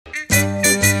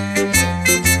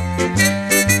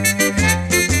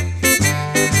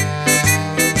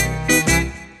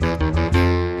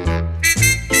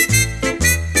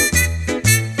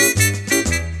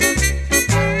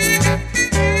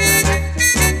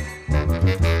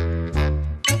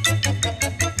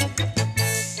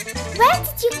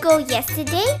go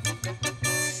yesterday?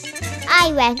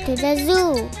 I went to the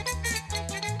zoo.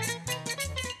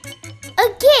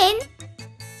 Again?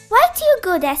 Why do you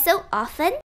go there so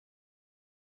often?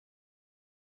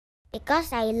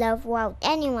 Because I love wild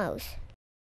animals.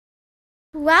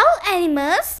 Wild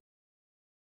animals?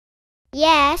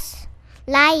 Yes,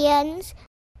 lions,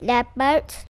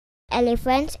 leopards,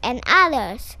 elephants, and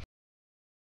others.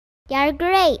 They are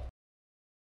great.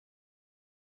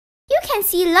 You can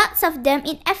see lots of them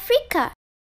in Africa.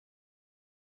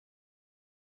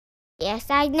 Yes,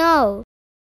 I know.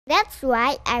 That's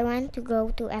why I want to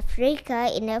go to Africa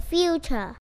in the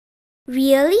future.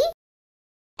 Really?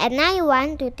 And I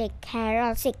want to take care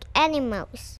of sick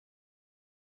animals.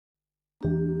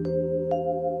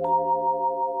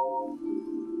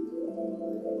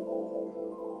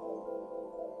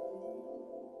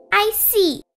 I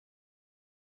see.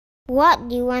 What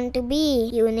do you want to be,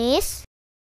 Eunice?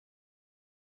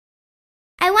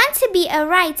 I want to be a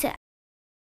writer.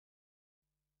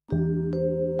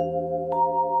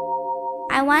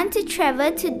 I want to travel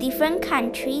to different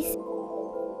countries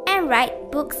and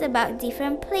write books about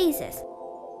different places.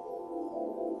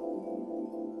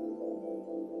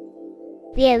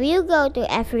 Will you go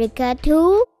to Africa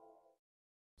too?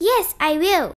 Yes, I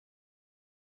will.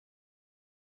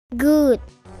 Good.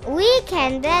 We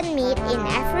can then meet in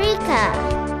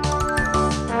Africa.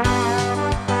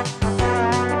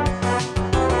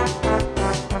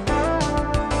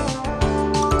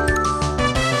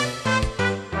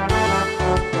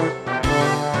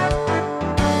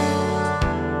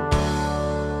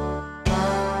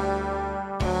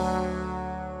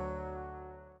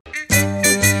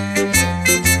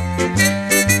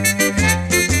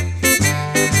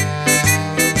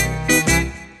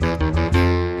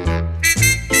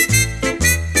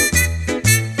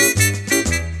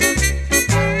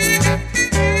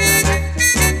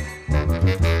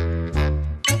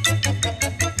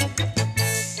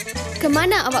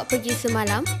 Kemana awak pergi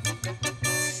semalam?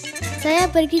 Saya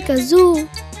pergi ke zoo.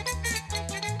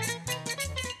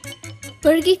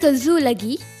 Pergi ke zoo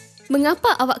lagi?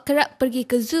 Mengapa awak kerap pergi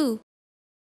ke zoo?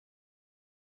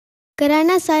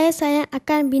 Kerana saya sayang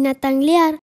akan binatang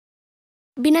liar.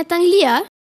 Binatang liar?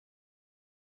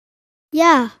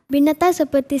 Ya, binatang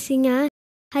seperti singa,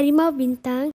 harimau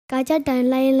bintang, gajah dan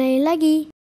lain-lain lagi.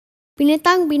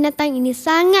 Binatang-binatang ini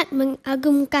sangat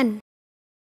mengagumkan.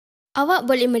 Awak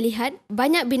boleh melihat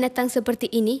banyak binatang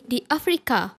seperti ini di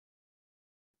Afrika.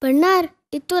 Benar,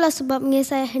 itulah sebabnya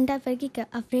saya hendak pergi ke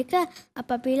Afrika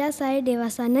apabila saya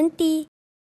dewasa nanti.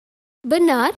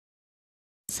 Benar?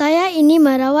 Saya ini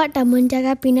merawat dan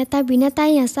menjaga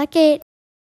binatang-binatang yang sakit.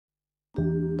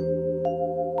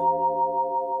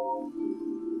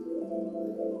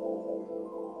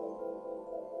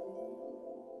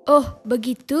 Oh,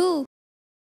 begitu.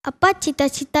 Apa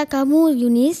cita-cita kamu,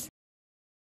 Eunice?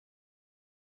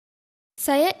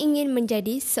 Saya ingin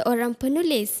menjadi seorang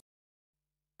penulis.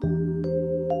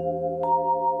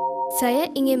 Saya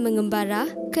ingin mengembara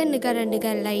ke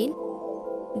negara-negara lain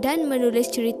dan menulis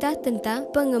cerita tentang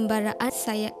pengembaraan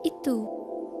saya itu.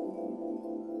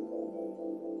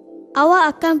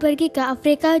 Awak akan pergi ke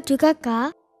Afrika juga kah?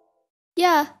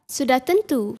 Ya, sudah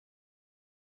tentu.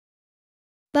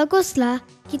 Baguslah,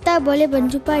 kita boleh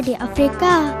berjumpa di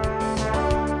Afrika.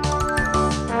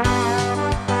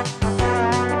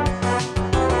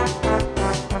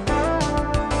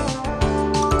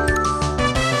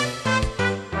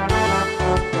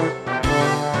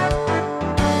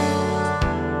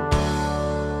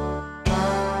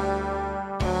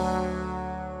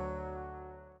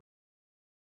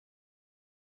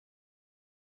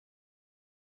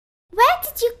 Where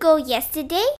did you go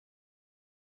yesterday?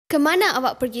 Kemana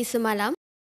awak pergi semalam?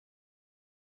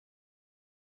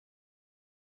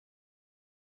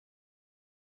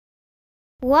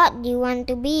 What do you want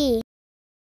to be?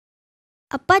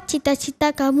 Apa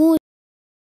cita-cita kamu?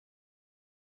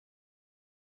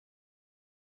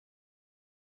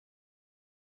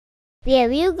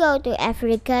 Will you go to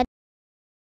Africa?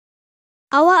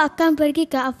 Awak akan pergi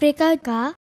ke Afrika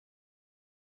kah?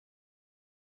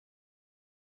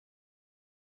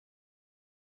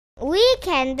 We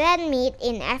can then meet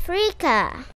in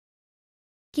Africa.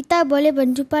 Kita boleh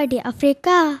berjumpa di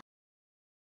Afrika.